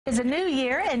It's a new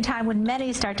year and time when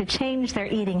many start to change their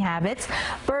eating habits.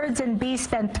 Birds and bees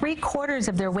spend 3/4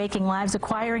 of their waking lives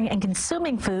acquiring and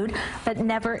consuming food but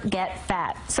never get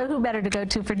fat. So who better to go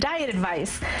to for diet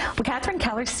advice? Well, Cathryne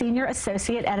Keller, Senior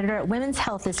Associate Editor at Women's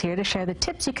Health, is here to share the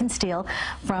tips you can steal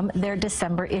from their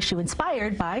December issue,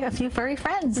 inspired by a few furry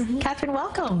friends. Cathryne,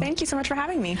 welcome. Thank you so much for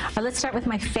having me. Let's start with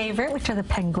my favorite, which are the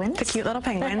penguins. The cute little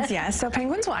penguins, yes. So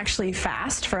penguins will actually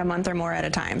fast for a month or more at a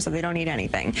time, so they don't eat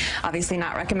anything. Obviously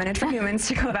not recommended for humans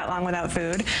to go that long without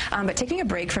food, but taking a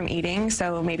break from eating,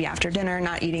 so maybe after dinner,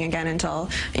 not eating again until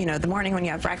the morning when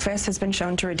you have breakfast, has been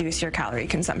shown to reduce your calorie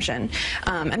consumption.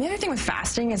 And the other thing with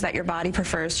fasting is that your body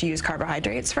prefers to use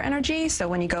carbohydrates for energy, so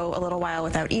when you go a little while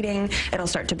without eating, it'll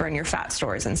start to burn your fat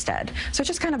stores instead. So it's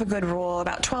just kind of a good rule.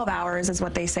 About 12 hours is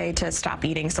what they say to stop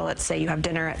eating. So let's say you have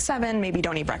dinner at 7, maybe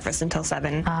don't eat breakfast until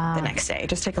 7 the next day.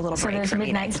 Just take a little break from eating. So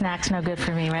midnight snacks no good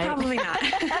for me, right? Probably not,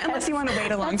 unless you want to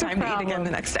wait a long time to eat again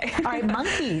the next day. All right,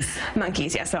 monkeys.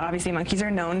 Monkeys, yes. So obviously monkeys are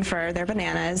known for their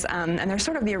bananas, and they're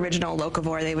sort of the original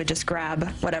locavore. They would just grab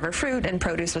whatever fruit and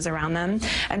produce was around them.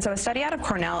 And so a study out of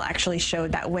Cornell actually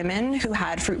showed that women who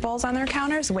had fruit bowls on their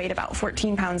counters weighed about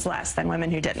 14 pounds less than women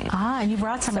who didn't. And you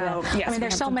brought some of them. Yes, I mean,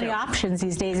 there's so many options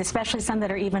these days, especially some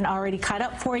that are even already cut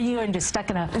up for you and just stuck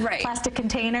in a plastic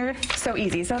container. So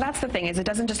easy. So that's the thing, is it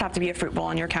doesn't just have to be a fruit bowl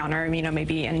on your counter.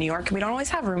 Maybe in New York, we don't always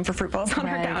have room for fruit bowls on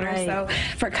our counters. So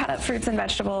for cut up fruits and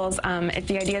vegetables,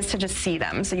 the idea is to just see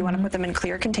them. So you want to put them in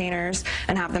clear containers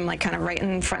and have them kind of right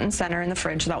in front and center in the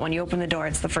fridge, so that when you open the door,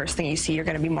 it's the first thing you see. You're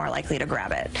going to be more likely to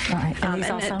grab it. All right.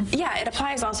 It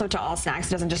applies also to all snacks.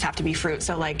 It doesn't just have to be fruit.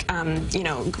 So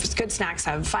good snacks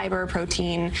have fiber,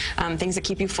 protein, things that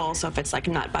keep you full. So if it's like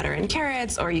nut butter and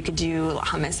carrots, or you could do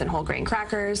hummus and whole grain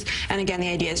crackers. And again, the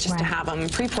idea is just to have them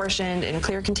pre-portioned in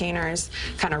clear containers,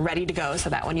 kind of ready to go, so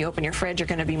that when you open your fridge, you're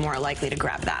going to be more likely to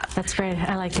grab that. That's great.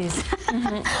 I like these.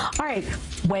 All right,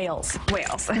 whales.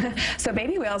 Whales. So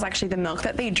baby whales, actually the milk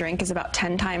that they drink is about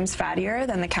 10 times fattier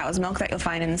than the cow's milk that you'll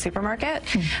find in the supermarket.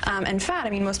 And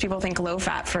fat, most people think low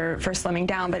fat for slimming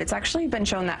down, but it's actually been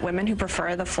shown that women who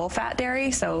prefer the full fat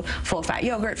dairy, so full fat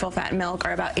yogurt, full fat milk,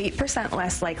 are about 8%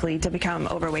 less likely to become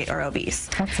overweight or obese.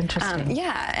 That's interesting.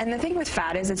 Yeah, and the thing with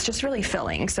fat is it's just really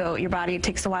filling. So your body, it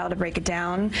takes a while to break it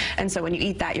down, and so when you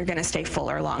eat that, you're going to stay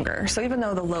fuller longer. So even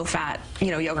though the low fat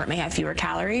yogurt may have fewer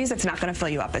calories, it's not going to fill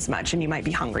you up as much, and you might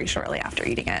be hungry shortly after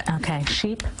eating it. Okay,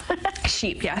 sheep?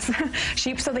 Sheep, yes.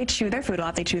 Sheep, so they chew their food a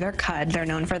lot. They chew their cud. They're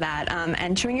known for that.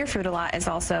 And chewing your food a lot is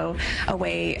also a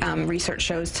way, research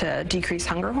shows, to decrease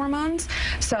hunger hormones.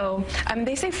 So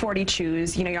they say 40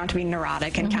 chews. You don't have to be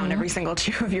neurotic and count every single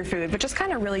chew of your food, but just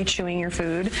kind of really chewing your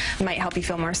food might help you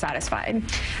feel more satisfied.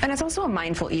 And it's also a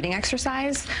mindful eating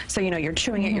exercise. So, you're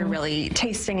chewing it, you're really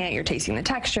tasting it, you're tasting the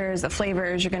textures, the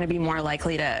flavors. You're going to be more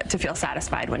likely to feel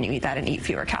satisfied when you eat that and eat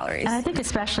fewer calories. And I think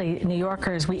especially New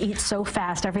Yorkers, we eat so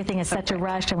fast. Everything is such a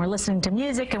rush, and we're listening to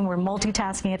music and we're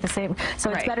multitasking at the same. So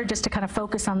it's better just to kind of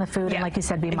focus on the food and, like you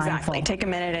said, be mindful. Take a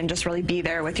minute and just really be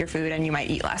there with your food, and you might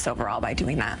eat less overall by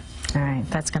doing that. All right,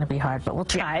 that's going to be hard, but we'll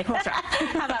try. Yeah, we'll try.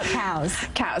 How about cows?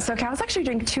 Cows. So cows actually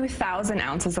drink 2,000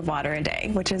 ounces of water a day,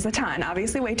 which is a ton.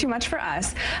 Obviously way too much for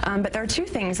us, but there are two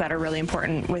things that are really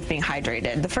important with being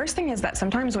hydrated. The first thing is that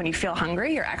sometimes when you feel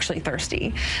hungry, you're actually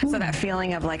thirsty. So that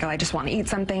feeling of like, oh, I just want to eat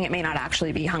something, it may not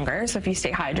actually be hunger. So if you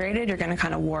stay hydrated, you're going to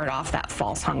kind of ward off that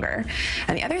false hunger.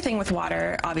 And the other thing with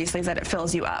water, obviously, is that it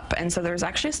fills you up. And so there's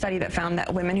actually a study that found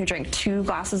that women who drink 2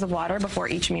 glasses of water before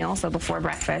each meal, so before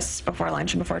breakfast, before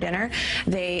lunch, and before dinner,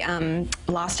 they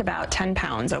lost about 10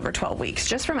 pounds over 12 weeks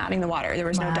just from adding the water. There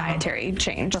was no dietary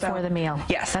change. Before the meal.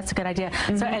 Yes. That's a good idea.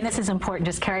 So, and this is important,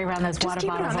 just carry around those water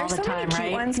bottles all the time, right? There's so many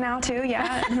cute ones now, too,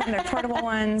 yeah. They're portable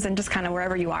ones, and just kind of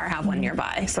wherever you are, have one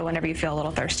nearby. So whenever you feel a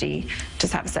little thirsty,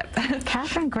 just have a sip.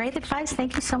 Cathryne, great advice.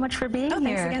 Thank you so much for being here.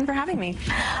 Thanks again for having me.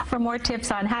 For more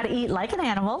tips on how to eat like an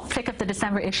animal, pick up the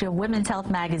December issue of Women's Health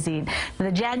magazine.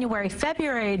 The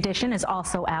January-February edition is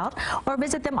also out, or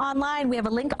visit them online. We have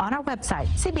a link on our website,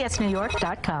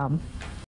 cbsnewyork.com.